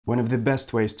One of the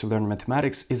best ways to learn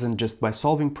mathematics isn't just by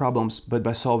solving problems, but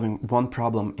by solving one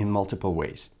problem in multiple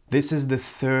ways. This is the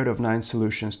third of 9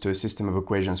 solutions to a system of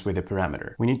equations with a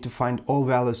parameter. We need to find all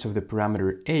values of the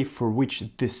parameter a for which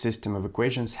this system of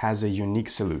equations has a unique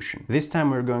solution. This time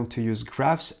we're going to use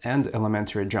graphs and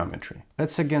elementary geometry.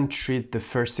 Let's again treat the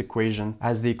first equation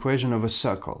as the equation of a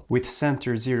circle with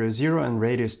center 0, 0 and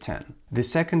radius 10. The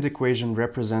second equation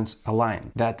represents a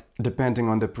line that, depending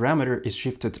on the parameter, is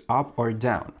shifted up or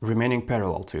down, remaining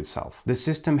parallel to itself. The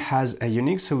system has a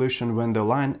unique solution when the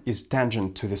line is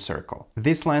tangent to the circle.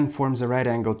 This line forms a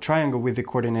right-angled triangle with the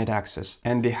coordinate axis,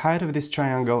 and the height of this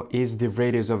triangle is the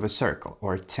radius of a circle,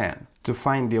 or 10. To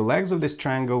find the legs of this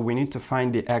triangle, we need to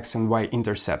find the x and y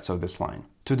intercepts of this line.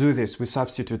 To do this, we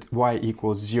substitute y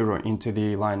equals 0 into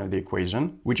the line of the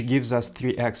equation, which gives us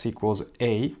 3x equals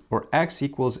a, or x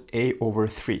equals a over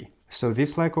 3. So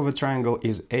this leg of a triangle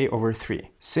is a over 3.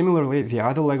 Similarly, the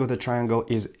other leg of the triangle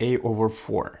is a over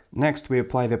 4. Next, we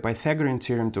apply the Pythagorean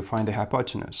theorem to find the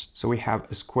hypotenuse. So we have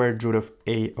a square root of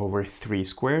a over 3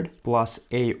 squared plus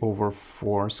a over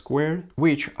 4 squared,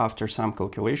 which after some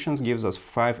calculations gives us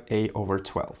 5a over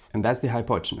 12. And that's the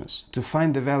hypotenuse. To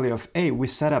find the value of a, we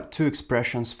set up two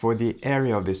expressions for the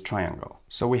area of this triangle.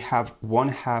 So we have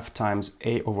 1/2 times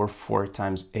a over 4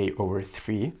 times a over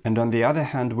 3. And on the other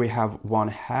hand, we have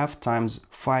 1/2 times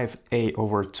 5a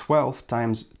over 12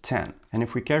 times 10. And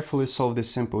if we carefully solve this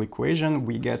simple equation,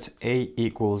 we get a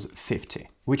equals 50,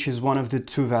 which is one of the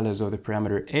two values of the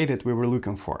parameter a that we were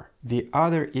looking for. The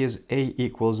other is a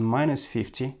equals minus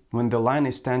 50 when the line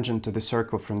is tangent to the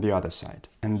circle from the other side.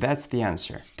 And that's the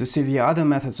answer. To see the other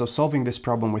methods of solving this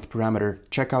problem with parameter,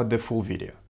 check out the full video.